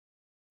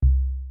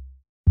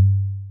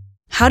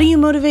How do you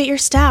motivate your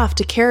staff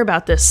to care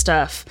about this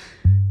stuff?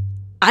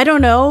 I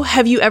don't know.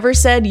 Have you ever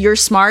said you're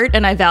smart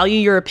and I value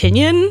your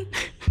opinion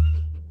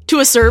to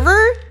a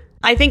server?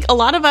 I think a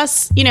lot of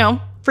us,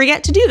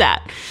 forget to do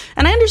that.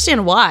 And I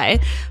understand why,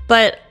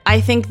 but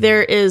I think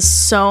there is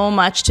so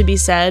much to be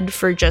said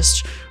for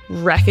just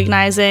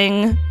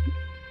recognizing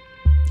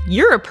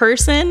you're a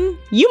person.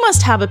 You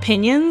must have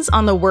opinions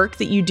on the work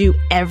that you do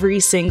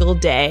every single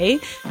day.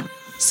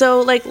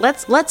 So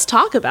let's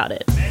talk about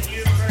it.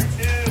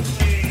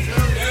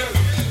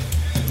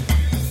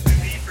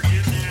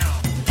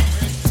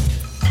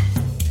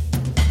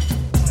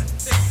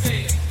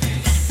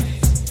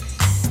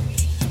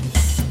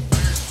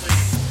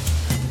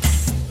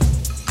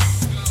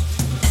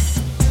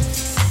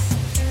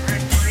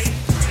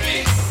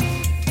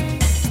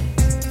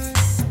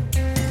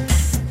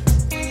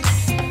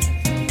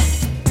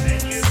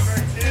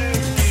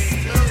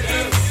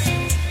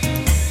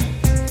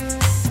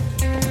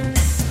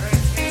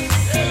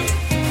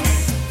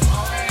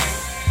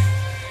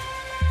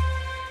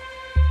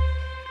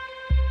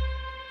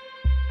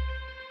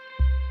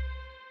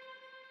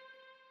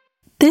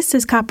 This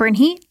is Copper and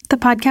Heat, the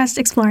podcast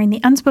exploring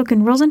the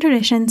unspoken rules and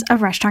traditions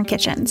of restaurant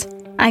kitchens.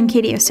 I'm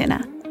Katie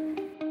Osuna.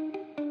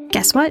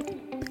 Guess what?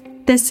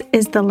 This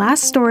is the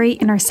last story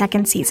in our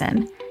second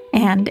season,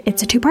 and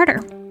it's a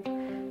two-parter.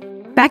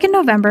 Back in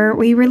November,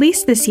 we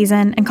released this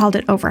season and called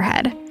it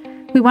Overhead.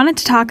 We wanted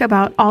to talk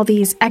about all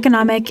these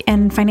economic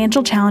and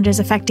financial challenges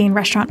affecting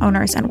restaurant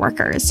owners and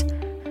workers.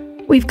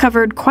 We've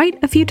covered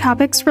quite a few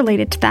topics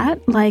related to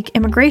that, like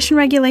immigration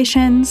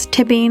regulations,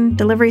 tipping,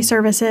 delivery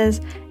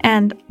services,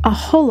 and a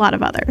whole lot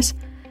of others.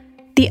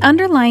 The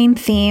underlying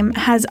theme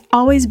has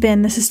always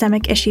been the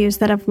systemic issues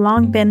that have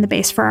long been the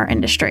base for our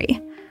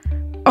industry.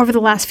 Over the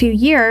last few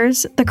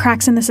years, the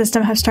cracks in the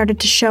system have started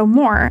to show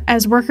more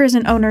as workers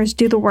and owners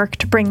do the work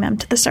to bring them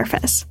to the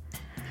surface.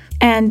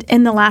 And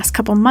in the last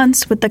couple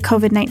months with the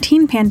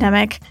COVID-19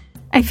 pandemic,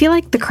 I feel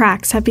like the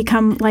cracks have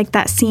become like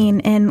that scene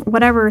in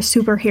whatever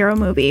superhero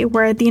movie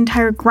where the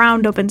entire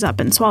ground opens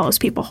up and swallows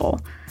people whole.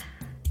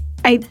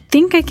 I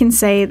think I can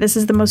say this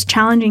is the most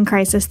challenging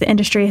crisis the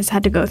industry has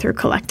had to go through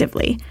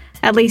collectively,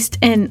 at least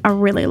in a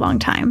really long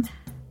time.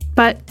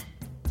 But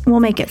we'll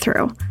make it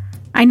through.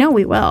 I know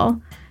we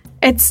will.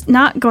 It's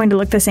not going to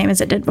look the same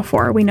as it did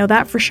before, we know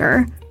that for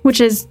sure,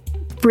 which is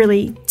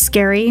really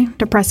scary,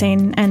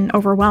 depressing, and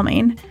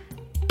overwhelming.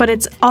 But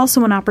it's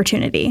also an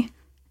opportunity.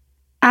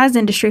 As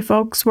industry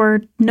folks, we're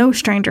no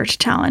stranger to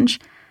challenge.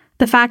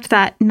 The fact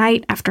that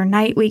night after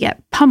night we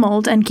get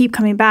pummeled and keep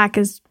coming back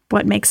is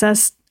what makes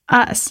us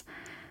us.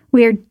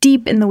 We are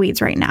deep in the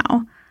weeds right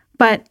now,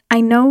 but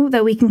I know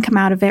that we can come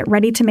out of it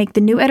ready to make the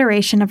new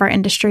iteration of our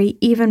industry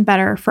even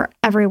better for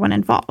everyone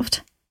involved.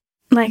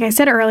 Like I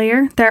said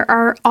earlier, there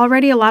are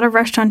already a lot of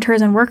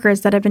restaurateurs and workers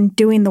that have been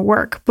doing the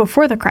work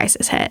before the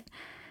crisis hit.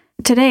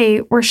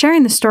 Today, we're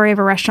sharing the story of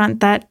a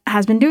restaurant that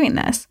has been doing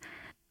this.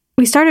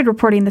 We started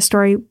reporting the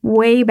story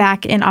way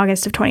back in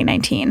August of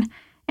 2019,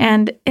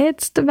 and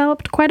it's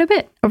developed quite a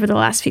bit over the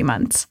last few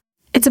months.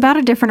 It's about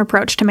a different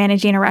approach to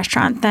managing a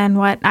restaurant than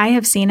what I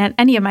have seen at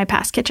any of my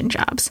past kitchen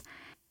jobs.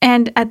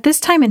 And at this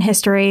time in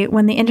history,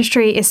 when the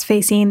industry is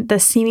facing the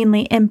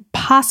seemingly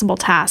impossible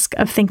task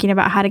of thinking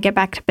about how to get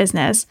back to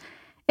business,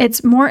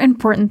 it's more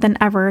important than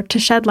ever to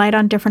shed light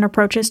on different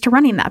approaches to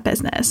running that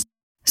business.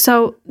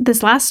 So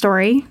this last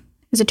story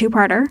is a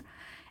two-parter,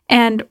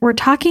 and we're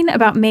talking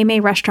about Mei Mei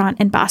Restaurant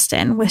in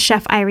Boston with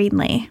Chef Irene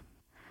Lee.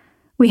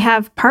 We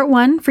have part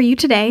 1 for you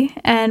today,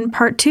 and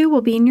part 2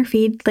 will be in your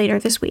feed later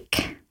this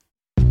week.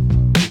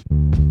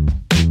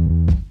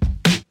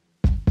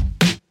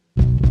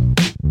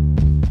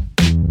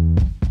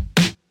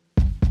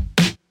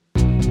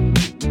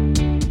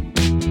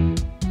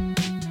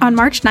 On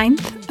March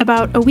 9th,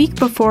 about a week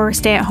before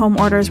stay-at-home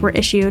orders were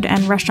issued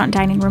and restaurant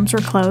dining rooms were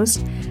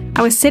closed,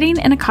 I was sitting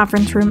in a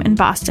conference room in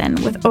Boston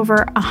with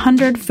over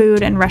 100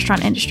 food and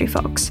restaurant industry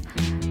folks.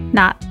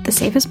 Not the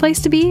safest place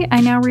to be,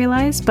 I now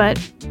realize, but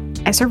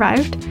I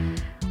survived.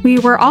 We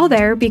were all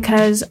there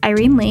because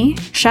Irene Lee,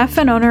 chef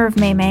and owner of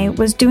Mei Mei,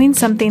 was doing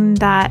something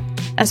that,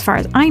 as far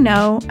as I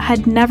know,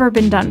 had never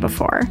been done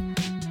before.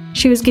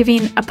 She was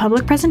giving a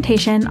public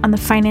presentation on the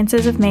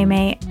finances of Mei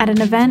Mei at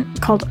an event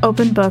called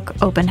Open Book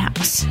Open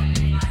House.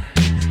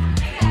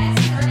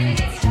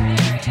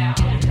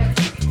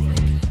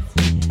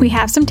 We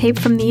have some tape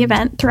from the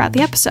event throughout the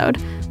episode,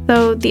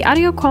 though the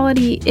audio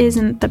quality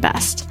isn't the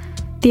best.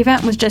 The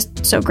event was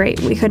just so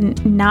great we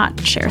couldn't not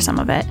share some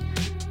of it.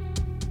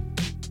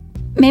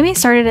 Mei Mei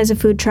started as a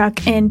food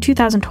truck in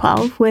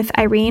 2012 with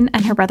Irene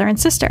and her brother and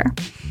sister.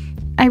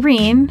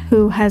 Irene,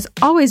 who has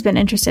always been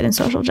interested in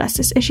social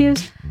justice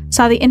issues,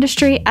 saw the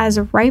industry as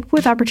ripe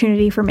with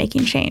opportunity for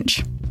making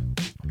change.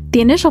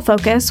 The initial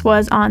focus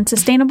was on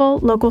sustainable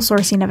local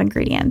sourcing of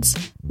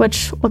ingredients,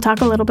 which we'll talk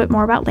a little bit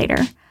more about later.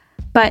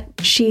 But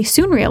she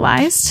soon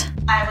realized,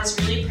 I was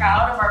really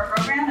proud of our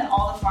program and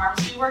all the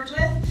farms we worked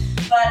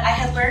with, but I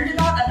had learned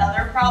about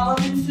another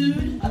problem in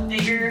food, a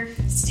bigger,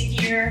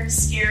 stickier,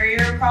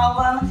 scarier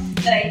problem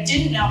that I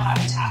didn't know how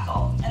to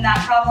tackle, and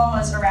that problem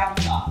was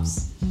around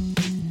jobs.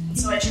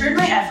 So I turned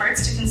my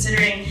efforts to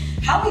considering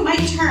how we might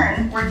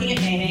turn working at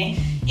Maymay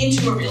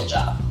into a real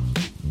job.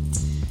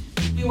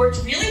 We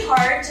worked really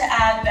hard to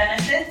add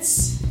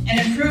benefits and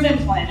improve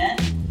employment.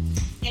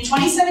 In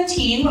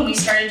 2017, when we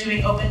started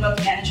doing open book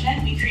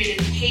management, we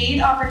created paid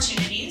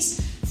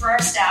opportunities for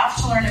our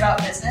staff to learn about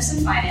business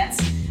and finance,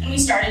 and we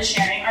started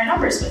sharing our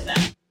numbers with them.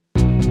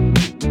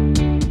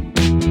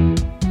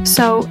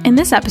 So in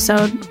this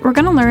episode, we're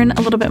going to learn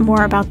a little bit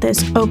more about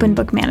this open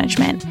book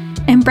management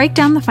and break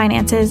down the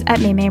finances at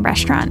Maymay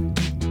Restaurant.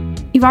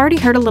 You've already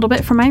heard a little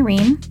bit from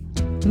Irene.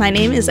 My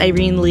name is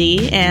Irene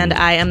Lee, and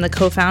I am the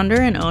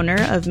co-founder and owner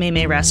of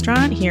Maymay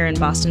Restaurant here in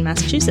Boston,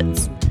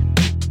 Massachusetts.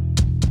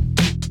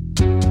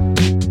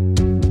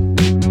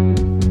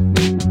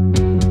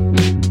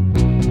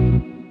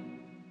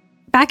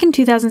 Back in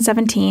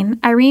 2017,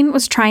 Irene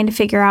was trying to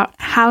figure out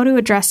how to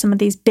address some of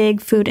these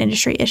big food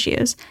industry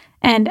issues,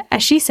 and,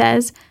 as she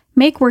says,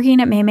 make working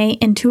at Maymay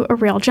into a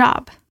real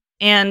job.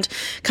 And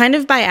kind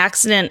of by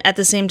accident, at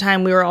the same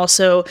time, we were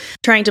also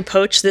trying to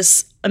poach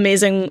this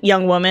amazing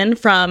young woman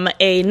from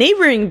a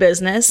neighboring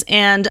business,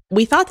 and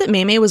we thought that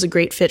Maymay was a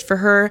great fit for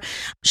her.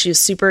 She was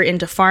super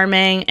into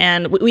farming,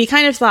 and we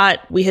kind of thought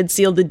we had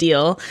sealed the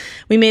deal.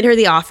 We made her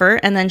the offer,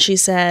 and then she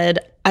said,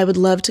 I would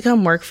love to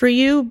come work for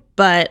you,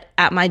 but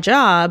at my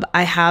job,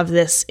 I have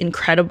this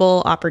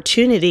incredible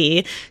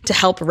opportunity to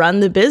help run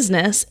the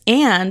business,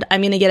 and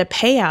I'm going to get a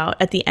payout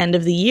at the end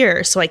of the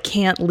year, so I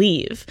can't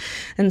leave.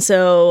 And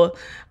so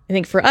I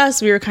think for us,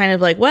 we were kind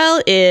of like,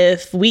 well,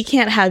 if we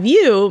can't have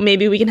you,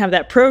 maybe we can have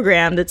that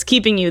program that's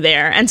keeping you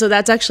there. And so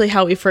that's actually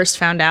how we first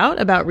found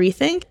out about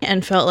Rethink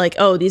and felt like,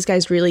 oh, these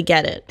guys really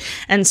get it.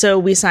 And so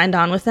we signed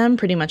on with them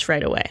pretty much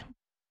right away.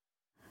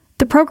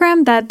 The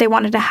program that they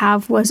wanted to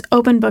have was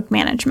open book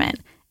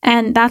management,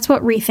 and that's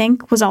what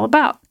Rethink was all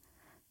about.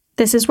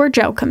 This is where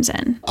Joe comes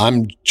in.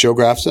 I'm Joe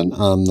Grafton.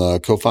 I'm the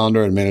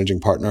co-founder and managing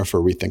partner for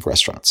Rethink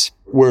Restaurants.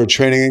 We're a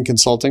training and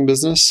consulting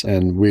business,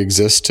 and we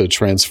exist to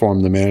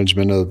transform the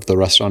management of the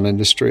restaurant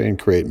industry and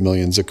create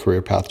millions of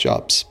career path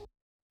jobs.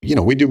 You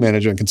know, we do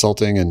management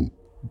consulting and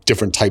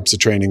different types of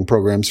training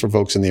programs for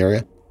folks in the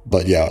area.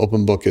 But yeah,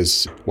 open book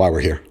is why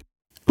we're here.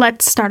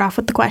 Let's start off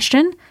with the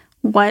question,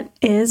 what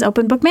is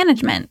open book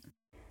management?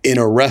 In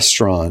a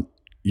restaurant,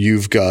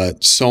 you've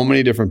got so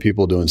many different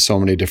people doing so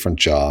many different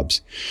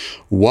jobs.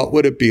 What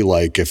would it be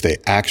like if they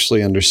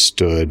actually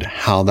understood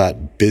how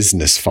that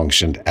business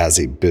functioned as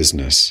a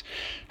business,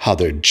 how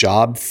their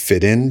job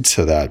fit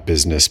into that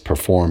business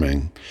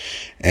performing,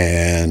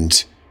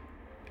 and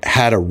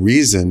had a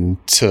reason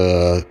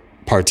to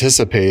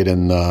participate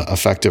in the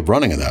effective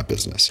running of that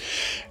business,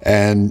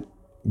 and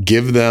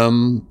give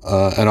them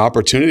an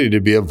opportunity to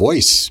be a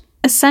voice?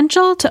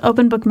 Essential to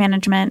open book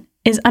management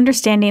is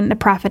understanding the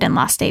profit and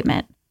loss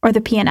statement, or the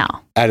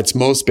P&L. At its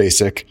most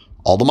basic,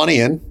 all the money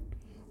in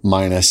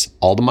minus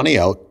all the money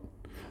out,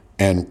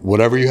 and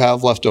whatever you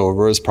have left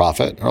over is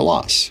profit or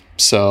loss.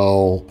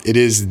 So it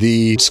is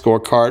the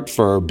scorecard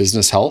for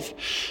business health.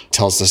 It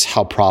tells us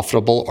how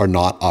profitable or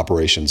not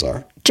operations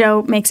are.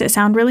 Joe makes it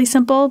sound really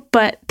simple,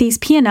 but these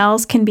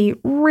P&Ls can be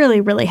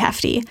really, really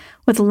hefty,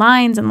 with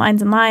lines and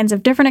lines and lines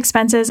of different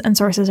expenses and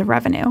sources of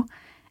revenue.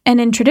 And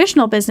in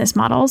traditional business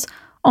models,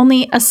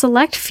 only a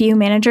select few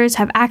managers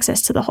have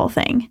access to the whole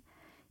thing.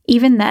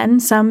 Even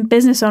then, some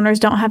business owners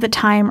don't have the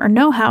time or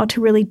know-how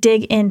to really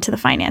dig into the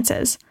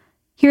finances.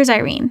 Here's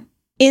Irene.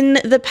 In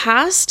the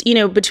past,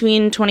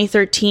 between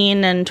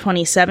 2013 and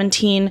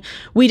 2017,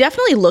 we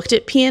definitely looked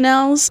at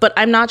P&Ls, but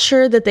I'm not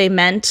sure that they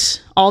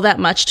meant all that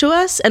much to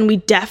us, and we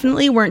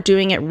definitely weren't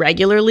doing it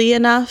regularly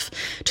enough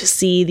to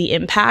see the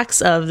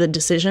impacts of the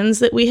decisions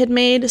that we had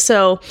made.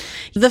 So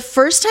the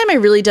first time I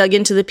really dug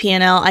into the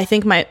P&L, I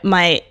think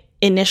my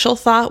initial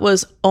thought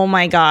was, oh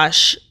my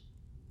gosh,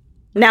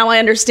 now I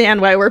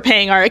understand why we're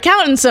paying our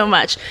accountant so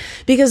much,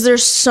 because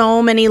there's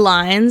so many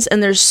lines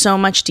and there's so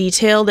much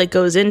detail that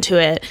goes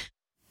into it.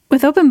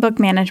 With open book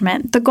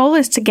management, the goal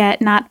is to get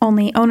not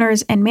only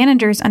owners and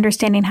managers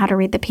understanding how to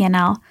read the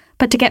P&L,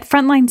 but to get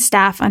frontline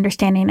staff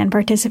understanding and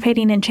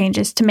participating in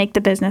changes to make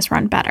the business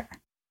run better.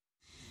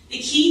 The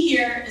key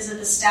here is that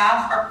the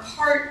staff are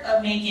part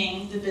of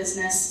making the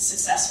business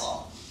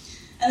successful.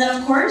 And then,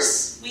 of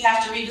course, we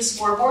have to read the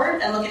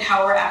scoreboard and look at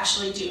how we're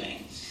actually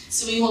doing.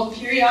 So we hold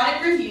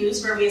periodic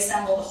reviews where we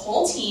assemble the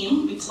whole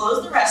team, we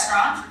close the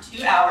restaurant for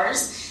 2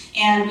 hours,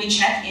 and we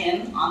check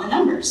in on the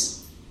numbers.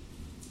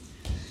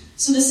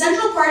 So the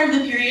central part of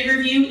the period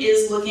review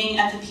is looking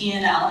at the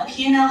P&L. The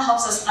P&L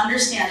helps us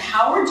understand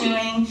how we're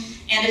doing,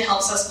 and it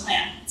helps us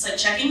plan. It's like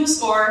checking the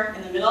score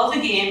in the middle of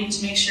the game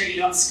to make sure you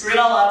don't screw it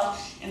all up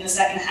in the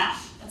second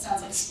half. That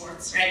sounds like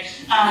sports, right?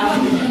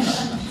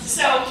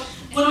 So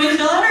when we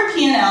fill out our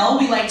P&L,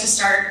 we like to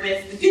start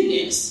with the good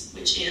news,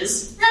 which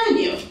is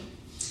revenue.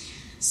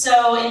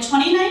 So in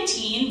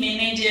 2019,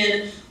 Maymay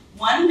did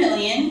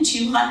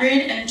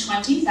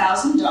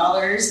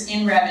 $1,220,000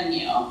 in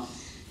revenue.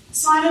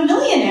 So I'm a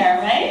millionaire,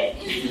 right?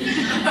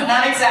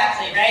 Not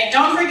exactly, right?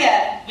 Don't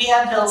forget, we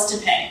have bills to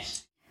pay.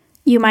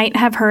 You might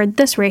have heard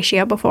this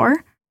ratio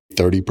before.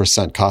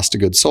 30% cost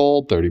of goods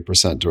sold,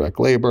 30% direct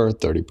labor,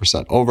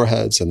 30%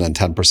 overheads, and then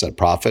 10%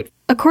 profit.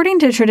 According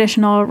to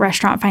traditional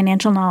restaurant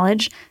financial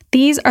knowledge,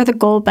 these are the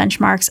gold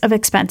benchmarks of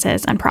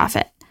expenses and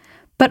profit.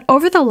 But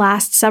over the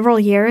last several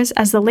years,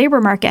 as the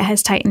labor market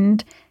has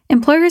tightened,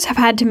 employers have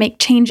had to make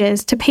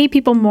changes to pay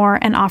people more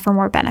and offer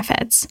more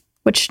benefits,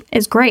 which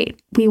is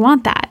great. We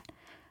want that.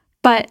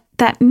 But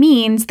that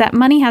means that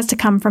money has to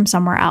come from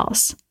somewhere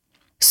else.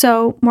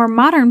 So more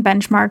modern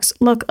benchmarks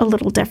look a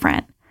little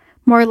different.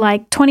 More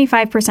like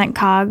 25%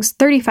 COGS,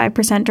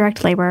 35%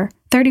 direct labor,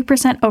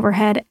 30%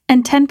 overhead,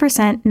 and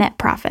 10% net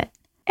profit.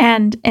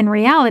 And in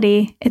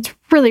reality, it's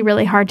really,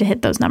 really hard to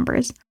hit those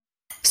numbers.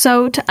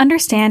 So to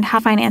understand how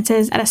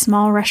finances at a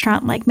small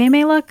restaurant like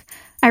Maymay look,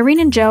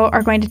 Irene and Joe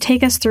are going to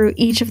take us through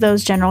each of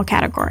those general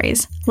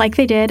categories, like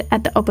they did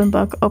at the Open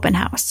Book Open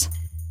House.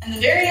 And the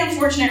very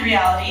unfortunate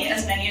reality,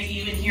 as many of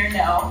you in here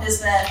know,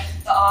 is that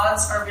the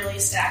odds are really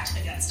stacked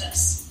against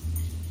us.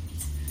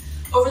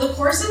 Over the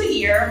course of a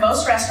year,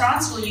 most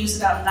restaurants will use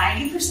about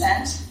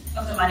 90%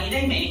 of the money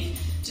they make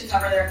to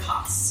cover their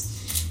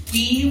costs.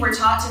 We were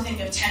taught to think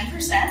of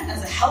 10%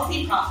 as a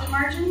healthy profit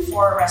margin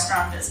for a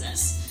restaurant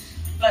business.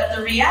 But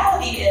the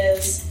reality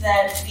is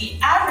that the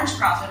average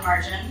profit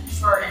margin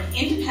for an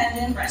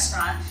independent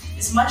restaurant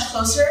is much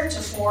closer to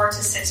 4 to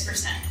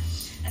 6%.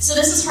 And so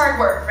this is hard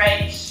work,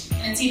 right?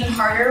 And it's even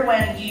harder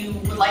when you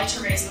would like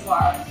to raise the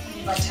bar, when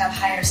you'd like to have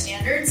higher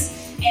standards.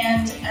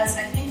 And as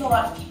I think a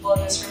lot of people in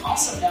this room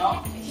also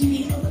know, it can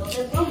be a little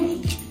bit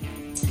lonely.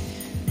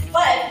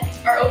 But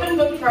our open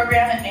book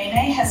program at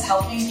Maymay has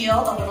helped me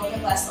feel a little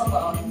bit less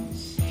alone,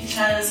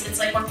 because it's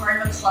like we're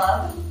part of a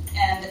club,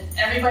 and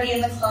everybody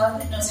in the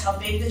club knows how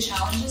big the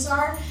challenges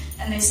are,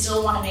 and they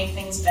still want to make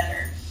things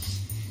better.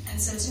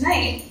 And so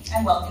tonight,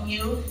 I welcome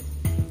you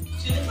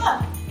to the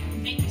club.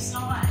 Thank you so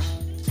much.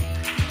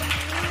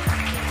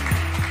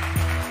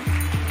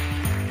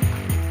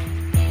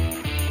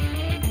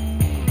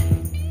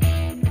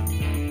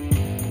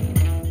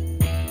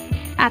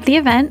 At the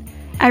event,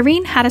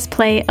 Irene had us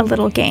play a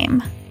little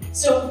game.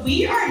 So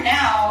we are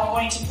now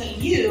going to put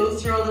you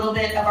through a little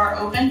bit of our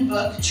open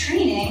book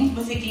training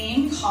with a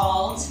game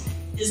called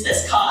Is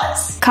This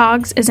COGS?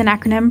 COGS is an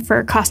acronym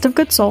for Cost of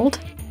Goods Sold.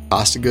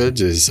 Cost of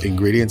goods is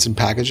ingredients and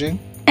packaging.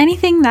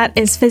 Anything that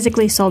is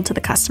physically sold to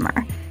the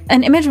customer.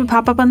 An image would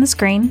pop up on the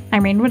screen.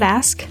 Irene would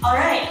ask, All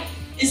right,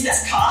 is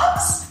this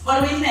COGS?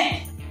 What do we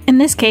think? In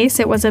this case,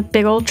 it was a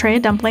big old tray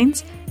of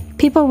dumplings.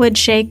 People would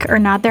shake or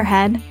nod their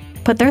head,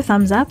 put their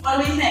thumbs up.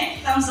 What do we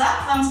think? Thumbs up,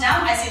 thumbs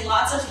down? I see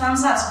lots of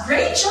thumbs ups.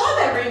 Great job,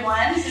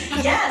 everyone.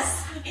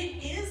 Yes,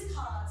 it is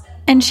COGS.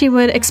 And she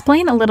would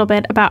explain a little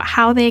bit about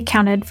how they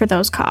accounted for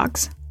those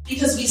COGS.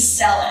 Because we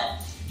sell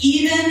it.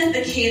 Even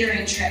the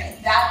catering tray,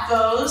 that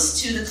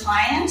goes to the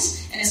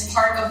client and is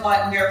part of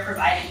what we're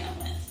providing them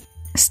with.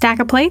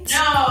 Stack of plates?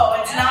 No,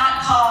 it's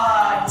not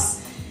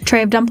COGS.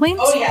 Tray of dumplings?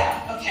 Oh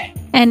yeah, okay.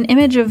 An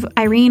image of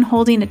Irene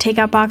holding a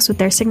takeout box with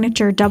their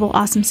signature double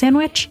awesome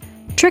sandwich?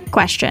 Trick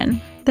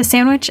question. The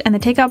sandwich and the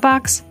takeout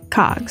box?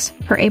 COGS.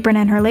 Her apron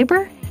and her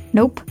labor?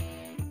 Nope.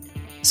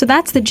 So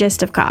that's the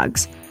gist of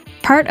COGS.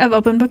 Part of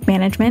open book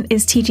management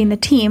is teaching the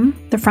team,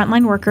 the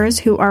frontline workers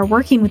who are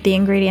working with the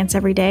ingredients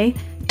every day,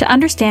 to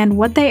understand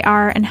what they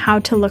are and how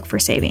to look for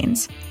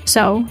savings.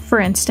 So, for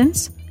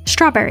instance,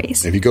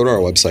 strawberries. If you go to our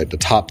website, the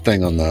top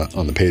thing on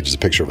the page is a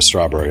picture of a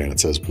strawberry, and it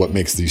says, what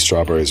makes these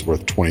strawberries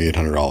worth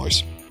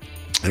 $2,800?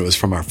 And it was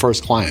from our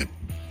first client.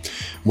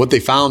 What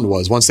they found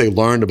was, once they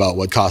learned about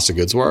what cost of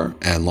goods were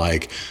and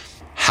like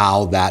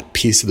how that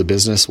piece of the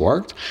business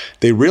worked,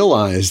 they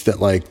realized that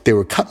like they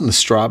were cutting the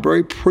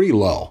strawberry pretty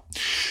low.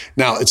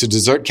 Now, it's a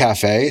dessert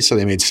cafe, so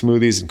they made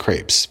smoothies and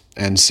crepes.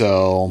 And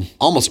so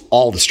almost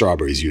all the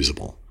strawberries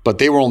usable, but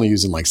they were only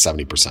using like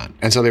 70%.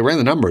 And so they ran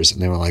the numbers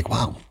and they were like,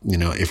 wow,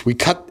 if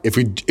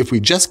we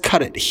just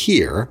cut it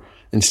here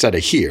instead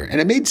of here. And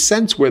it made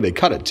sense where they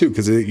cut it too,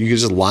 because you could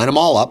just line them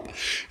all up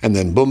and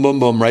then boom, boom,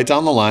 boom, right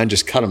down the line,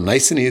 just cut them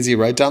nice and easy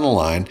right down the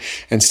line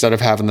instead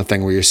of having the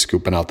thing where you're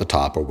scooping out the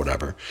top or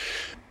whatever.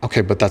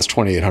 Okay, but that's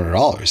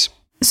 $2,800.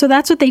 So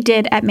that's what they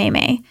did at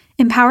Maymay,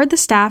 empowered the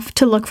staff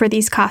to look for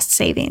these cost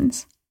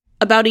savings.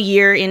 About a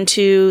year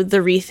into the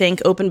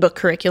Rethink Open Book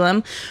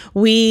curriculum,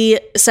 we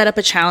set up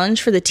a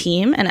challenge for the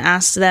team and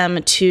asked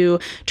them to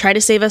try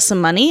to save us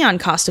some money on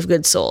cost of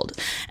goods sold.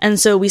 And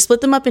so we split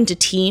them up into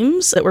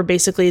teams that were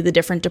basically the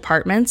different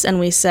departments. And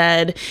we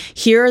said,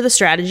 here are the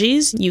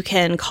strategies. You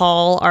can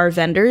call our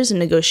vendors and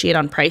negotiate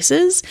on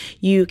prices.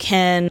 You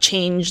can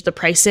change the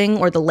pricing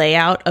or the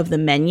layout of the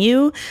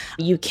menu.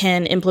 You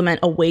can implement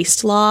a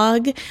waste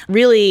log.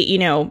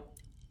 Really,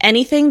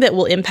 anything that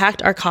will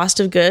impact our cost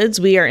of goods,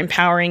 we are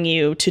empowering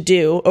you to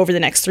do over the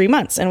next 3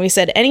 months. And we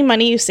said, any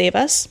money you save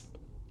us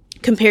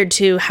compared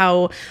to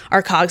how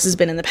our COGS has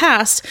been in the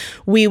past,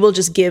 we will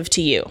just give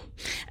to you.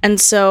 And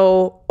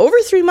so over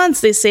 3 months,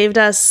 they saved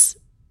us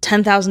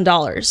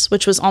 $10,000,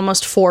 which was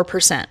almost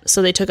 4%.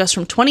 So they took us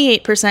from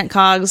 28%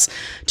 COGS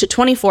to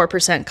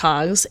 24%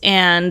 COGS,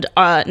 and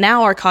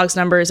now our COGS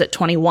number is at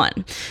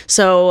 21.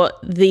 So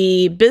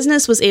the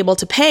business was able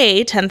to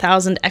pay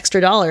 $10,000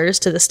 extra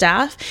to the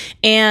staff,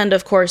 and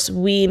of course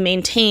we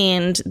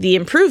maintained the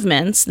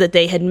improvements that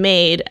they had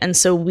made, and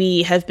so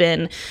we have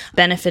been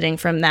benefiting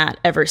from that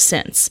ever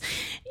since.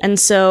 And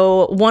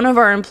so one of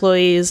our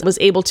employees was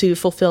able to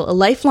fulfill a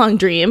lifelong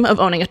dream of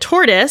owning a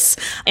tortoise,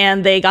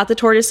 and they got the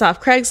tortoise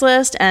off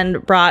Craigslist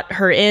and brought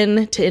her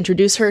in to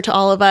introduce her to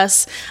all of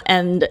us,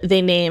 and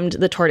they named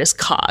the tortoise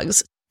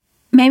Cogs.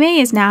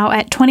 Maymay is now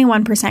at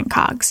 21%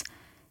 COGS.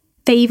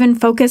 They even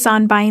focus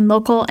on buying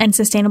local and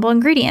sustainable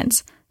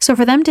ingredients, so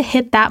for them to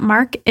hit that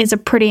mark is a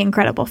pretty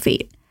incredible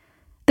feat.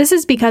 This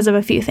is because of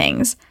a few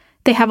things.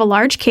 They have a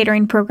large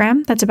catering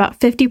program that's about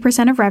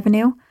 50% of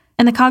revenue,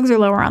 and the COGS are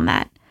lower on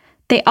that.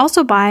 They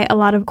also buy a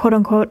lot of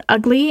quote-unquote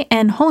ugly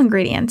and whole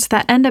ingredients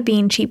that end up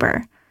being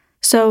cheaper.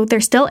 So they're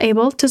still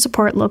able to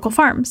support local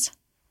farms.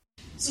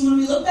 So when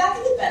we look back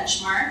at the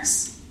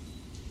benchmarks,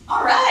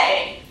 all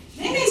right,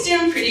 Maymay's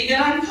doing pretty good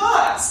on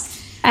COGS.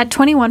 At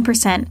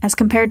 21% as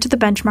compared to the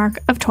benchmark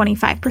of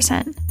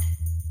 25%.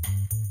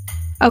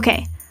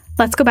 Okay,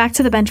 let's go back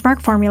to the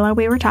benchmark formula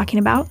we were talking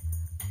about.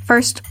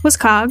 First was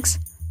COGS.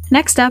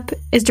 Next up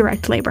is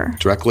direct labor.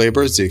 Direct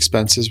labor is the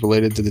expenses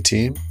related to the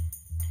team.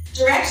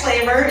 Direct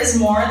labor is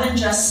more than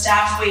just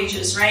staff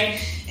wages, right?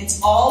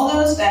 It's all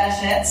those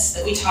benefits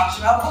that we talked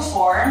about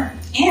before,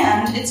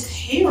 and it's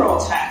payroll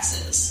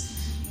taxes.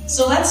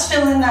 So let's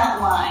fill in that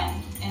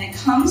line, and it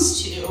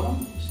comes to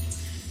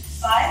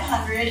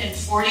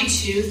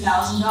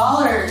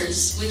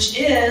 $542,000, which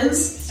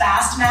is,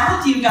 fast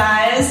math, you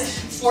guys,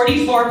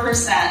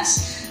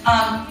 44%.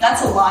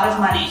 That's a lot of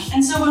money.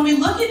 And so when we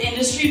look at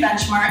industry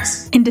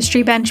benchmarks...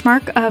 Industry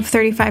benchmark of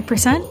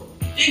 35%?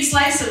 Big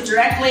slice of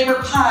direct labor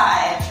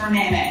pie for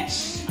Maymay.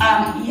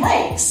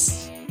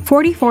 Yikes.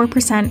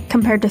 44%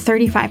 compared to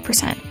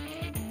 35%.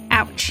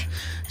 Ouch.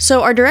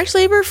 So our direct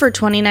labor for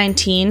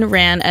 2019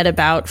 ran at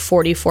about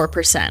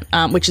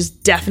 44%, which is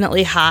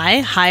definitely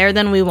higher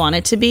than we want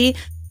it to be.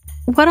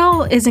 What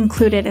all is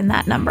included in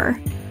that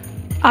number?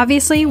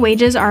 Obviously,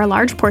 wages are a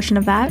large portion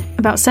of that,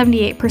 about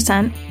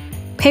 78%.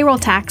 Payroll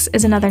tax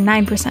is another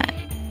 9%.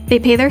 They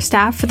pay their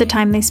staff for the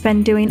time they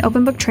spend doing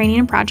open book training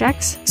and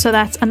projects, so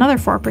that's another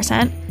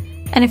 4%,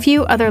 and a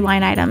few other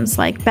line items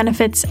like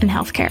benefits and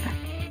healthcare.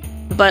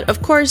 But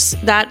of course,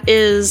 that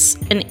is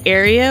an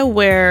area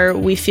where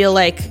we feel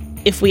like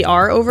if we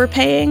are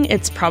overpaying,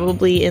 it's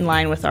probably in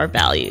line with our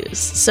values.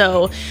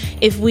 So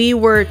if we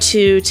were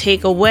to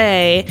take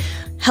away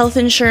health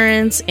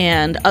insurance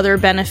and other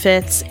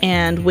benefits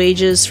and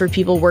wages for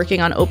people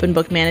working on open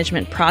book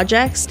management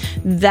projects,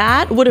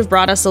 that would have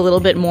brought us a little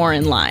bit more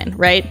in line,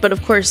 right? But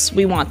of course,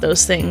 we want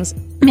those things.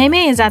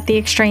 Maymay is at the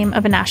extreme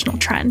of a national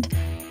trend.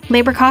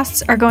 Labor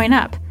costs are going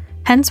up,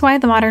 hence why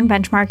the modern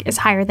benchmark is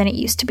higher than it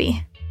used to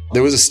be.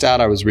 There was a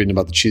stat I was reading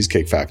about the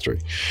Cheesecake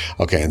Factory.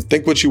 Okay, and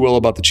think what you will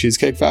about the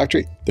Cheesecake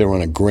Factory. They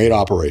run a great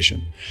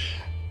operation.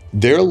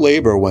 Their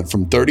labor went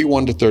from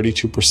 31 to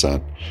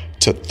 32%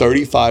 to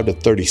 35 to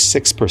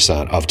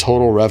 36% of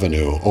total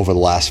revenue over the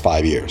last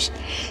 5 years.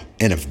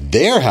 And if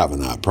they're having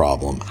that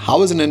problem,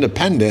 how is an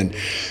independent,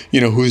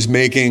 who's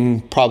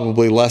making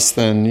probably less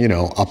than,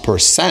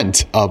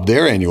 1% of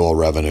their annual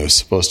revenue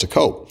supposed to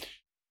cope?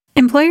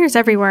 Employers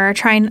everywhere are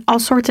trying all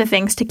sorts of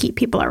things to keep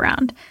people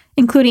around,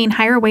 including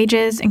higher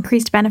wages,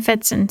 increased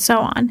benefits, and so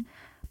on.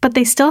 But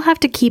they still have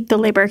to keep the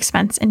labor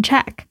expense in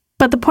check.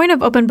 But the point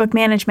of open book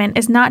management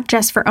is not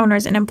just for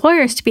owners and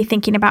employers to be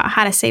thinking about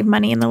how to save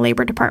money in the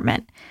labor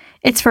department.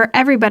 It's for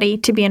everybody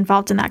to be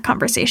involved in that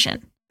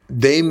conversation.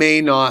 They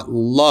may not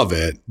love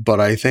it, but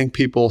I think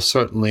people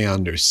certainly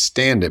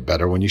understand it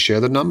better when you share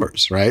the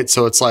numbers, right?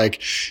 So it's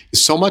like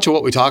so much of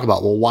what we talk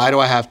about, well, why do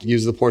I have to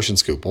use the portion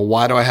scoop? Well,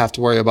 why do I have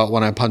to worry about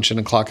when I punch in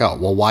and clock out?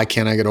 Well, why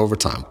can't I get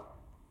overtime?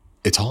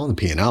 It's all in the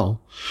P&L.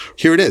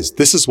 Here it is.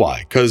 This is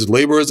why. Because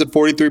labor is at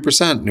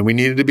 43% and we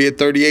needed to be at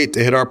 38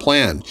 to hit our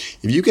plan.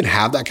 If you can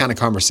have that kind of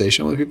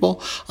conversation with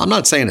people, I'm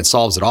not saying it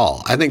solves it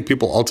all. I think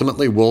people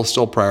ultimately will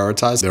still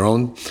prioritize their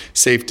own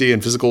safety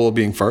and physical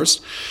well-being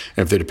first.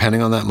 And if they're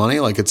depending on that money,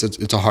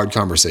 it's a hard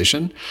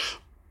conversation.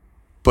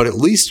 But at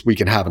least we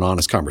can have an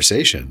honest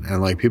conversation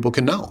and people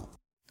can know.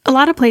 A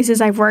lot of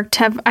places I've worked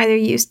have either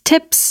used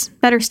tips,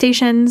 better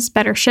stations,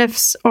 better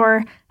shifts,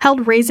 or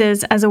held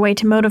raises as a way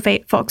to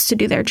motivate folks to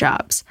do their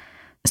jobs.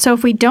 So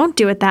if we don't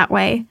do it that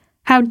way,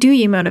 how do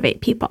you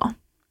motivate people?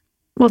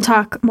 We'll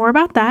talk more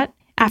about that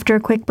after a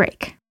quick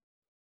break.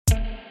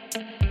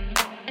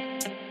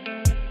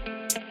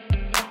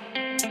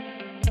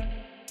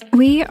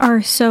 We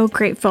are so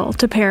grateful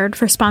to Paired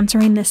for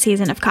sponsoring this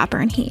season of Copper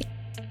and Heat.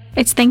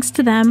 It's thanks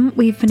to them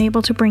we've been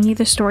able to bring you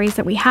the stories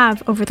that we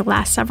have over the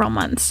last several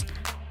months.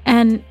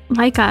 And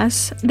like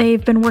us,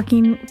 they've been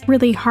working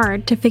really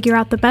hard to figure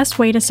out the best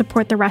way to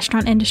support the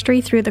restaurant industry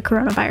through the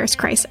coronavirus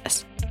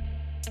crisis.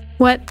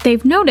 What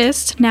they've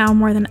noticed now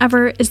more than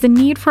ever is the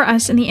need for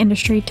us in the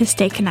industry to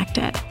stay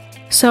connected.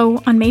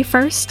 So on May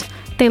 1st,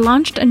 they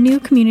launched a new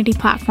community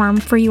platform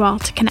for you all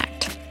to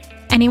connect.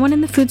 Anyone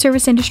in the food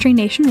service industry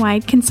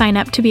nationwide can sign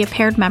up to be a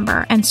paired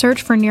member and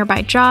search for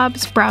nearby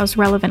jobs, browse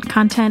relevant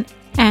content,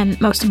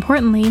 and most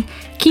importantly,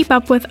 keep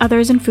up with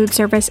others in food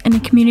service in a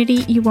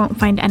community you won't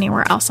find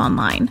anywhere else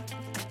online.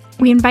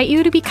 We invite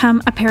you to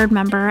become a paired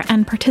member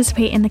and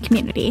participate in the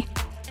community.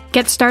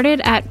 Get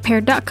started at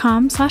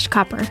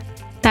paired.com/copper.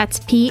 That's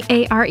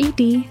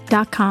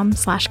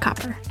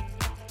PARED.com/copper.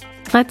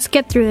 Let's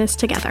get through this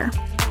together.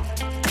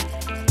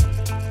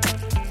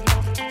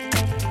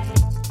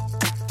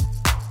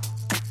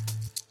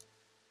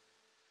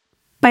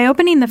 By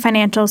opening the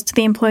financials to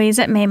the employees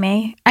at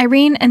Maymay,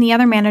 Irene and the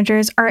other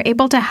managers are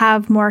able to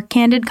have more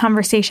candid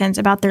conversations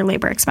about their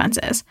labor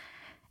expenses.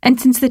 And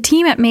since the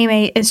team at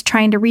Maymay is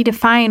trying to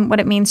redefine what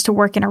it means to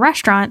work in a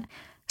restaurant,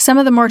 some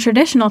of the more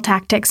traditional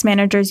tactics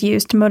managers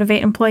use to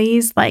motivate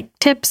employees, like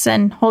tips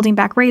and holding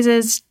back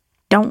raises,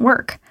 don't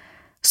work.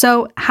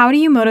 So how do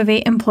you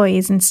motivate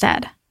employees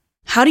instead?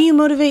 How do you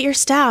motivate your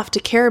staff to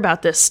care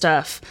about this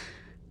stuff?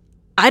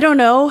 I don't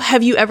know.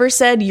 Have you ever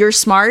said you're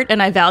smart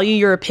and I value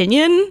your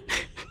opinion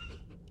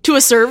to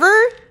a server?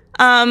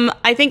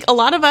 I think a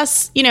lot of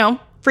us,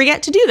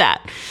 forget to do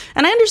that.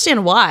 And I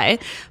understand why,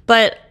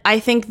 but I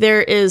think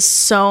there is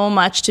so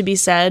much to be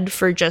said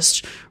for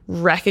just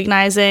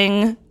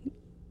recognizing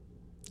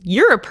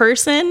you're a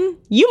person.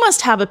 You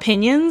must have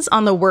opinions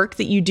on the work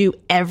that you do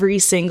every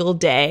single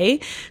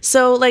day.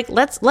 So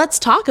let's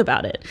talk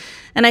about it.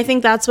 And I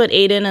think that's what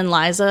Aiden and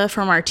Liza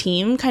from our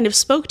team kind of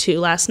spoke to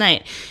last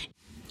night.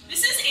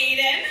 This is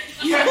Aiden.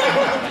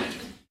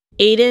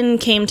 Aiden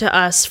came to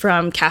us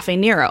from Cafe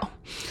Nero.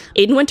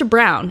 Aiden went to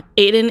Brown.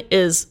 Aiden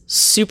is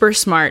super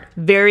smart,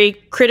 very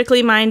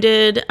critically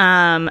minded,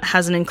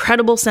 has an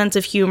incredible sense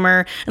of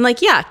humor. And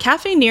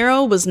Cafe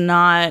Nero was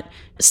not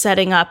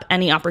setting up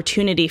any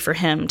opportunity for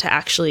him to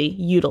actually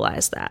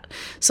utilize that.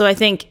 So I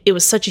think it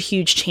was such a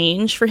huge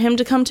change for him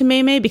to come to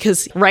Maymay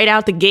because right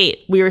out the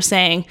gate, we were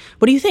saying,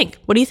 what do you think?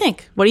 What do you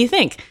think? What do you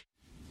think?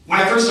 When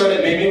I first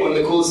started at Maymay, one of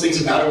the coolest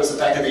things about it was the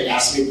fact that they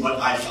asked me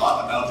what I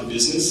thought about the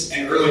business.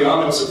 And early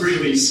on, it was a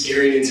really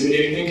scary and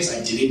intimidating thing because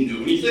I didn't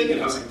know anything. And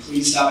I was like,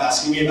 please stop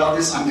asking me about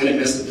this. I'm going to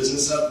mess the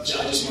business up. I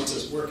just want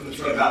to work in the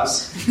front of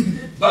house.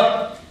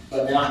 but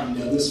now having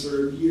done this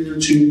for a year,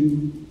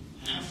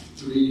 2.5,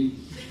 3,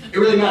 it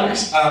really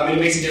matters. And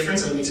it makes a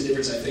difference. And it makes a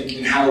difference, I think,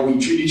 in how we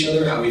treat each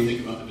other, how we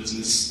think about the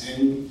business,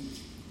 and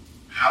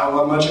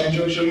how much I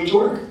enjoy showing up to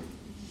work.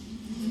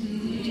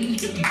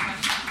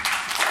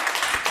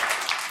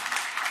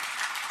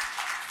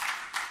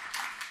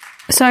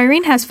 So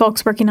Irene has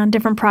folks working on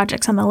different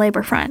projects on the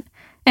labor front,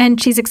 and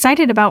she's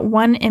excited about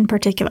one in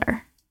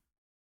particular.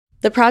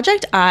 The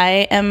project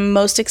I am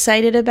most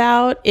excited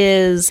about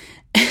is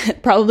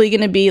probably going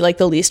to be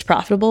the least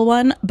profitable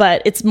one,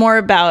 but it's more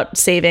about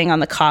saving on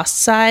the cost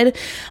side.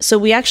 So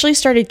we actually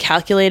started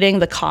calculating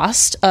the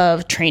cost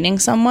of training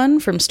someone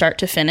from start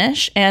to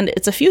finish, and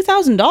it's a few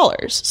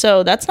 $1,000s.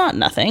 So that's not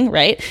nothing,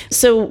 right?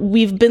 So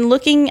we've been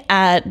looking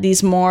at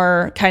these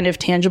more kind of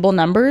tangible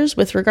numbers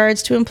with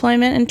regards to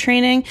employment and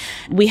training.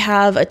 We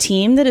have a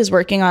team that is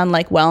working on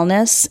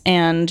wellness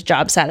and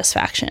job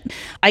satisfaction.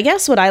 I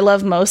guess what I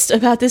love most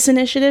about this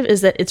initiative is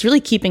that it's really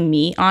keeping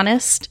me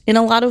honest in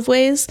a lot of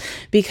ways,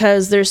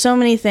 because there's so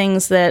many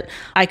things that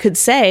I could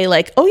say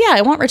oh yeah,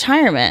 I want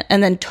retirement,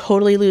 and then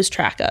totally lose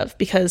track of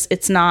because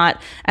it's not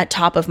at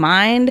top of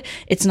mind.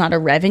 It's not a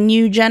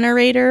revenue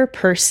generator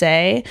per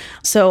se.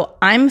 So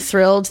I'm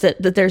thrilled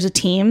that there's a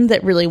team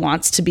that really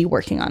wants to be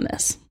working on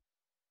this.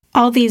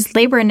 All these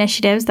labor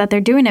initiatives that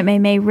they're doing at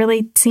Maymay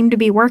really seem to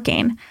be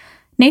working.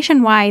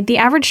 Nationwide, the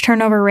average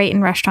turnover rate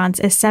in restaurants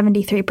is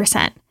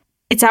 73%.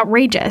 It's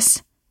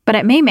outrageous. But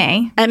at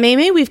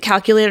Maymay, we've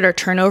calculated our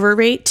turnover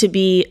rate to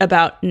be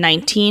about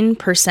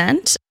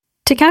 19%.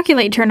 To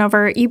calculate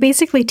turnover, you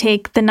basically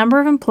take the number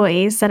of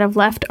employees that have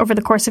left over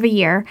the course of a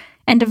year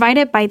and divide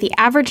it by the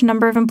average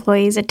number of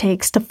employees it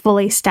takes to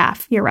fully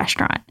staff your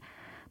restaurant.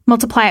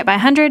 Multiply it by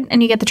 100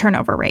 and you get the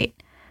turnover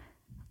rate.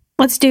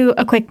 Let's do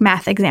a quick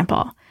math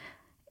example.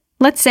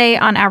 Let's say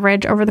on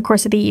average over the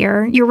course of the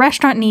year, your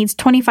restaurant needs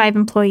 25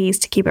 employees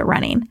to keep it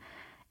running.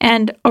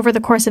 And over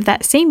the course of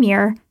that same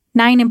year,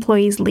 9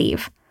 employees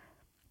leave.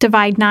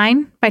 Divide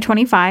 9 by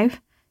 25,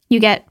 you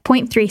get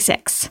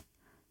 0.36.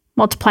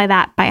 Multiply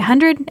that by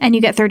 100, and you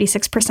get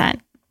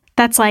 36%.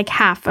 That's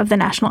half of the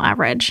national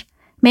average.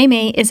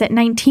 Maymay is at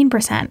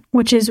 19%,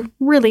 which is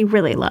really,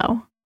 really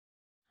low.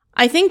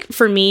 I think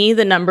for me,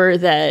 the number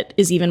that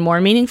is even more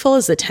meaningful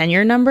is the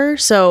tenure number.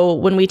 So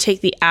when we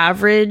take the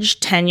average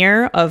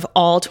tenure of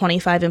all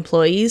 25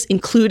 employees,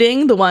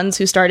 including the ones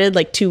who started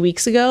 2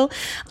 weeks ago,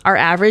 our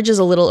average is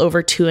a little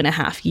over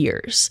 2.5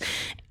 years.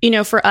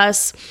 For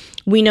us,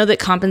 we know that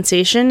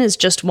compensation is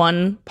just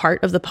one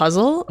part of the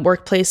puzzle.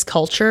 Workplace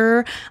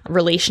culture,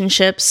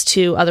 relationships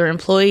to other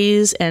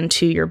employees and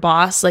to your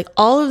boss,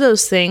 all of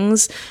those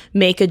things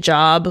make a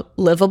job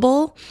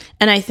livable.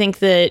 And I think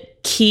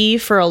that key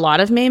for a lot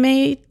of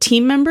Maymay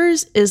team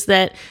members is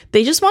that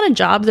they just want a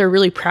job they're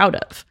really proud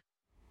of.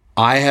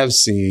 I have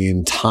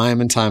seen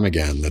time and time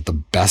again that the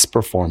best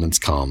performance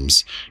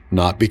comes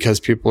not because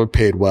people are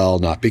paid well,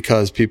 not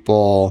because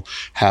people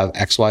have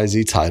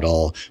XYZ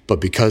title,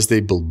 but because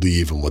they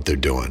believe in what they're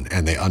doing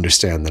and they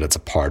understand that it's a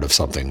part of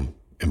something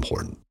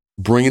important.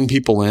 Bringing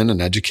people in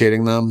and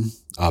educating them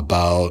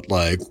about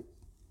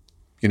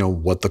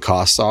what the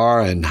costs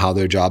are and how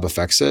their job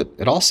affects it.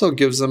 It also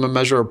gives them a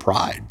measure of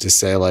pride to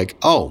say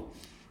oh,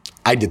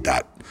 I did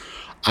that.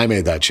 I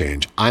made that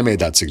change. I made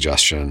that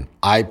suggestion.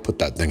 I put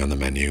that thing on the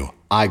menu.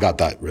 I got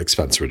that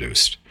expense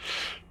reduced.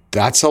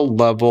 That's a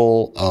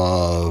level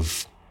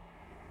of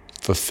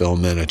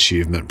fulfillment,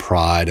 achievement,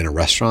 pride in a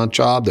restaurant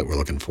job that we're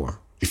looking for.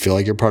 You feel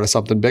like you're part of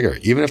something bigger,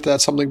 even if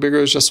that something bigger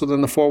is just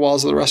within the four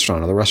walls of the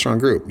restaurant or the restaurant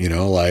group.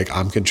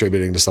 I'm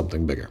contributing to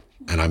something bigger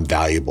and I'm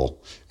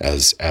valuable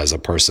as a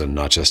person,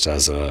 not just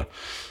as a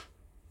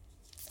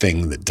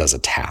thing that does a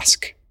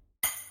task.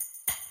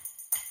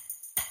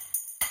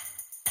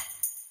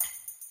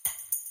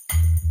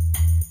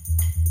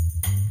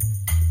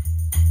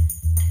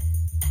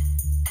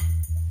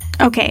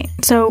 Okay,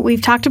 so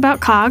we've talked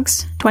about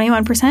COGS,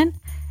 21%,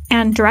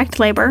 and direct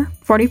labor,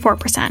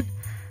 44%.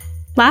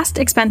 Last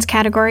expense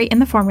category in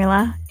the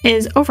formula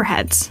is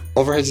overheads.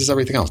 Overheads is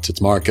everything else. It's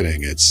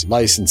marketing, it's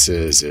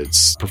licenses,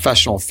 it's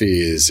professional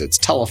fees, it's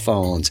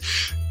telephones.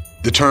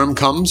 The term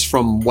comes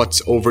from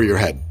what's over your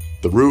head,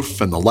 the roof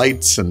and the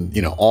lights and,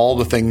 all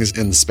the things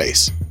in the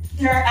space.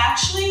 There are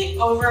actually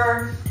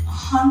over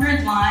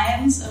 100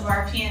 lines of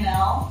our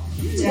P&L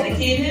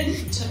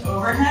dedicated to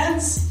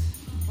overheads.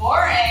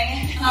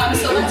 Boring.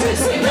 So let's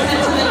just get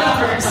into the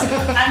numbers.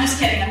 I'm just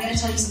kidding. I'm going to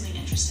tell you something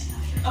interesting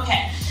after.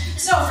 Okay.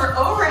 So for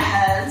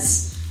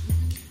overheads,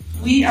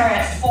 we are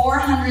at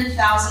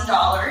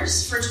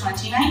 $400,000 for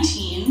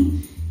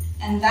 2019,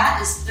 and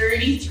that is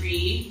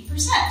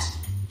 33%.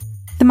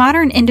 The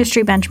modern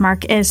industry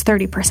benchmark is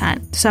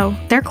 30%, so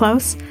they're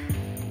close.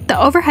 The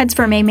overheads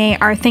for Maymay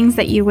are things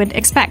that you would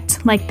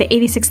expect, like the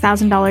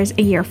 $86,000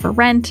 a year for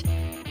rent,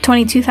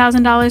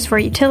 $22,000 for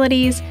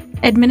utilities,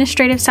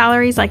 administrative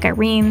salaries like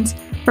Irene's,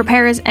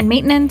 repairs and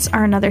maintenance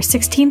are another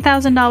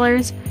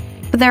 $16,000,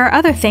 but there are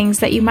other things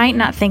that you might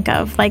not think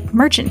of, like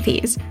merchant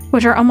fees,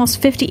 which are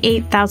almost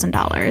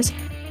 $58,000,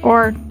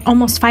 or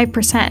almost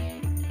 5%.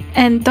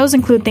 And those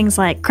include things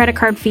like credit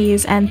card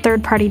fees and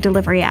third-party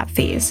delivery app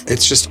fees.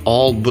 It's just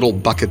all little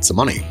buckets of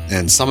money,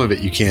 and some of it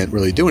you can't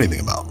really do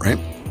anything about, right?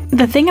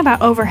 The thing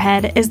about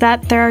overhead is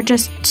that there are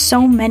just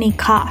so many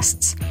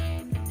costs.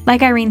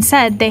 Like Irene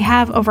said, they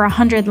have over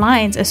 100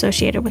 lines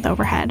associated with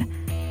overhead.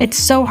 It's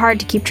so hard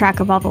to keep track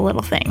of all the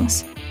little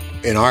things.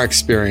 In our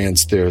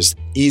experience, there's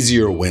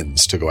easier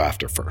wins to go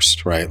after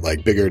first, right?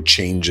 Like bigger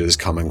changes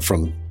coming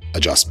from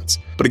adjustments.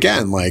 But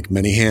again,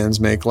 many hands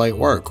make light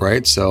work,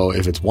 right? So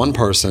if it's one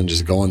person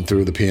just going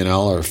through the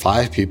P&L or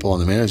 5 people on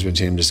the management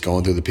team just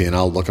going through the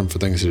P&L looking for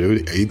things to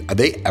do, are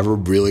they ever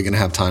really going to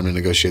have time to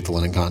negotiate the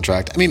linen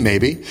contract? I mean,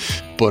 maybe.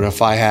 But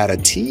if I had a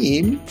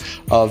team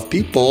of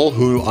people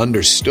who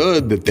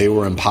understood that they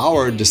were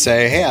empowered to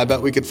say, hey, I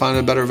bet we could find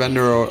a better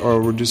vendor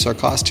or reduce our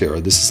cost here,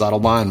 or this is out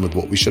of line with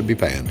what we should be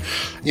paying.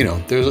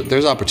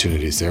 There's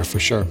opportunities there for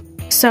sure.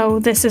 So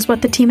this is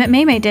what the team at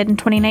Maymay did in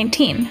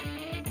 2019.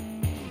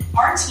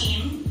 Our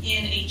team,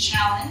 in a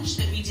challenge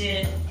that we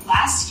did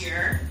last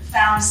year,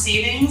 found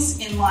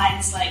savings in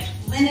lines like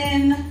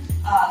linen,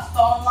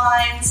 phone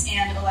lines,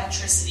 and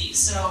electricity.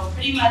 So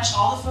pretty much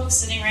all the folks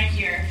sitting right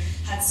here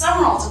had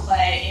some role to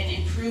play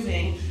in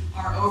improving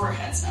our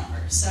overheads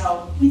number.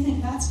 So we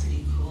think that's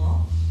pretty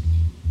cool.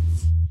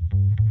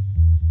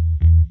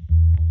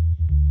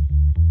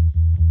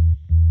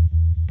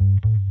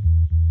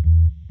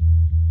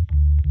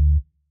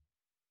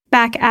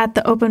 Back at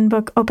the Open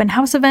Book Open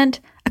House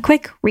event, a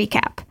quick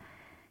recap.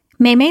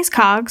 Maymay's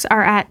COGS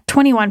are at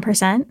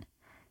 21%,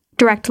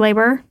 direct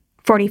labor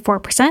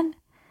 44%,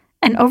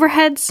 and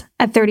overheads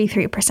at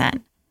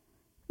 33%.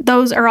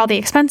 Those are all the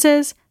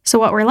expenses, so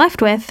what we're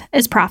left with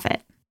is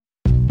profit.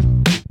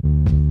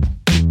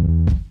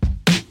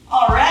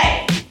 All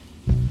right.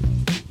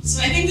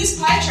 So I think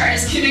this pie chart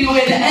is giving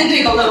away the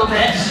ending a little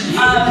bit.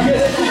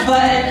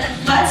 But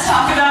let's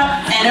talk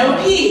about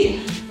NOP,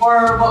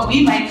 or what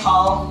we might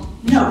call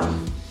NOPE.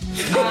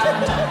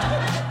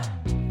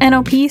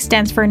 NOP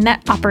stands for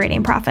net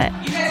operating profit.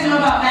 You guys know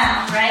about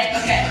math, right?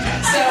 Okay.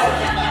 So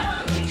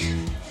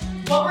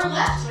what we're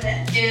left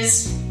with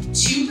is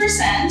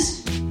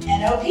 2%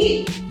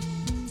 NOP.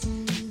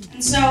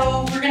 And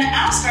so we're going to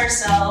ask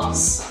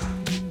ourselves,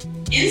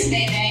 is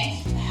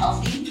Maymay a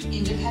healthy,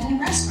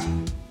 independent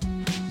restaurant?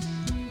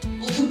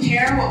 We'll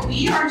compare what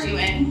we are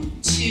doing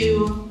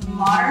to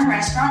modern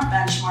restaurant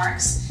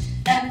benchmarks.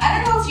 And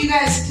I don't know if you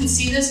guys can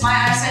see this, my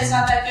eyesight's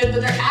not that good,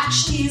 but there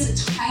actually is a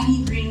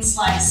tiny green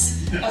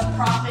slice of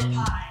profit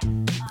pie.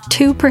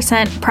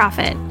 2%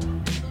 profit.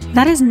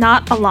 That is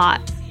not a lot.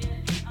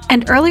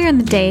 And earlier in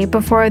the day,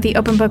 before the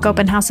Open Book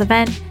Open House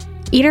event,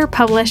 Eater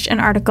published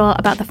an article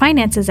about the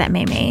finances at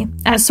Maymay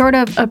as sort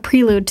of a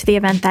prelude to the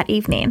event that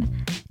evening.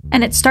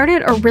 And it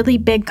started a really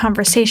big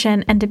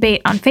conversation and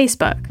debate on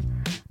Facebook.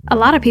 A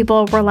lot of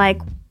people were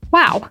like,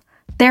 wow,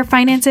 Their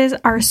finances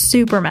are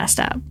super messed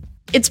up.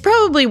 It's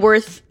probably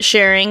worth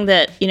sharing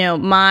that,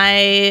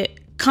 my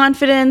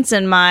confidence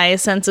and my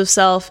sense of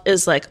self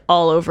is like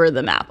all over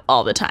the map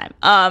all the time.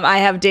 I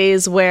have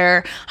days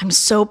where I'm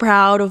so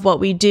proud of what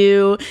we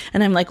do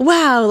and I'm like,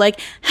 wow, like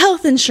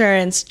health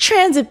insurance,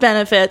 transit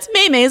benefits,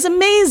 Maymay is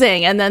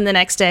amazing. And then the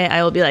next day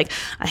I will be like,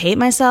 I hate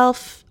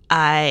myself.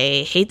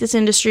 I hate this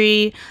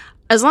industry.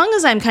 As long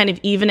as I'm kind of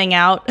evening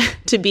out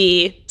to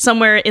be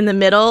somewhere in the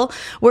middle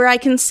where I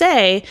can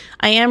say,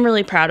 I am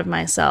really proud of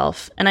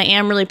myself and I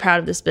am really proud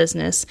of this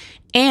business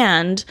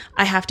and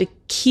I have to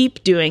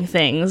keep doing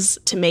things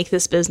to make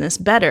this business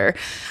better.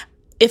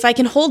 If I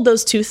can hold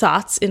those two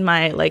thoughts in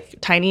my like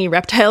tiny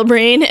reptile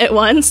brain at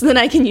once, then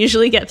I can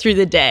usually get through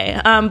the day.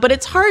 But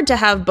it's hard to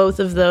have both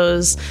of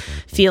those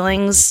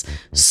feelings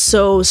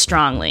so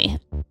strongly.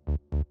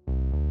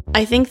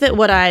 I think that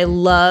what I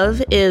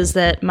love is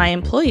that my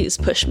employees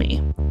push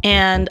me.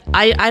 And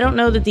I don't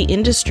know that the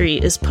industry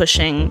is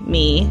pushing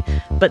me,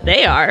 but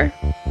they are.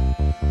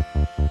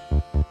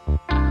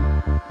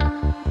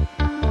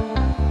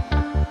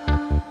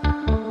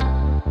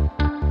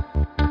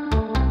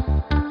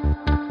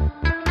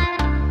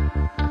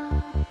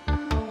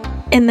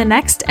 In the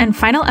next and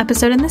final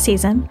episode in the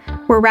season,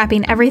 we're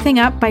wrapping everything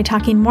up by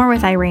talking more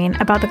with Irene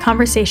about the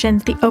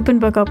conversations the Open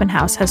Book Open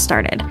House has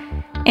started.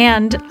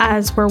 And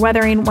as we're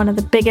weathering one of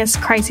the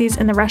biggest crises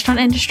in the restaurant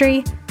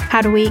industry,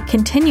 how do we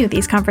continue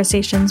these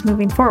conversations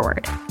moving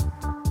forward?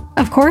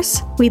 Of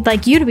course, we'd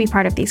like you to be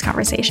part of these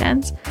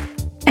conversations.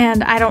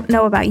 And I don't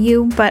know about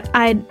you, but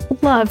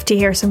I'd love to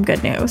hear some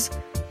good news.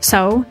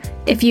 So,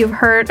 if you've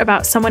heard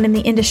about someone in the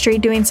industry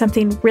doing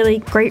something really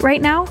great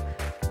right now,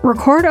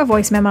 record a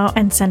voice memo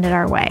and send it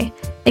our way.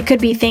 It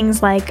could be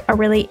things like a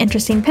really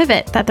interesting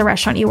pivot that the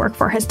restaurant you work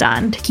for has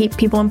done to keep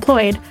people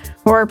employed,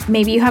 or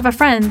maybe you have a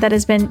friend that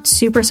has been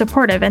super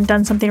supportive and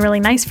done something really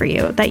nice for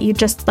you that you'd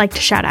just like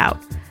to shout out.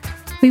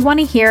 We want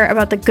to hear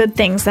about the good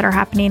things that are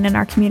happening in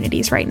our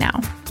communities right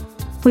now.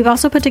 We've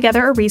also put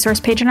together a resource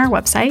page on our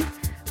website.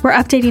 We're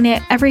updating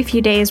it every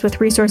few days with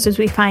resources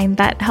we find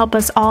that help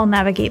us all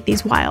navigate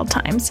these wild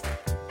times.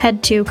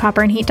 Head to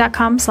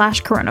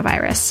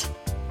copperandheat.com/coronavirus.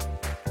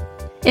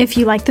 If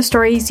you like the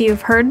stories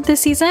you've heard this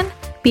season,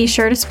 be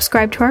sure to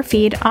subscribe to our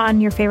feed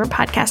on your favorite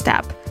podcast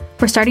app.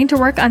 We're starting to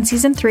work on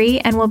season 3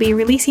 and we'll be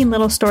releasing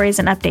little stories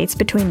and updates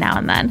between now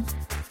and then.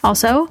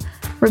 Also,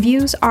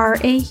 reviews are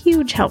a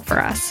huge help for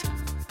us.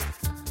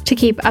 To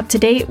keep up to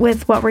date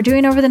with what we're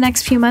doing over the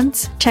next few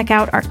months, check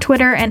out our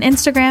Twitter and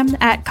Instagram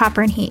at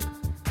Copper and Heat.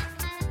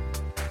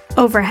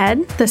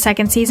 Overhead, the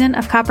second season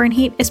of Copper and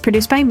Heat, is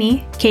produced by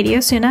me, Katie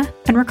Osuna,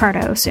 and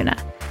Ricardo Osuna.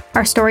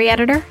 Our story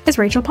editor is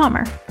Rachel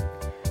Palmer.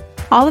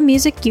 All the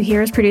music you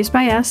hear is produced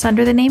by us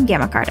under the name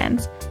Gamma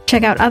Gardens.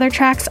 Check out other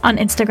tracks on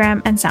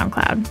Instagram and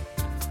SoundCloud.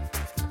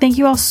 Thank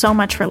you all so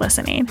much for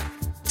listening.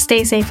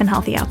 Stay safe and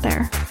healthy out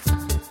there.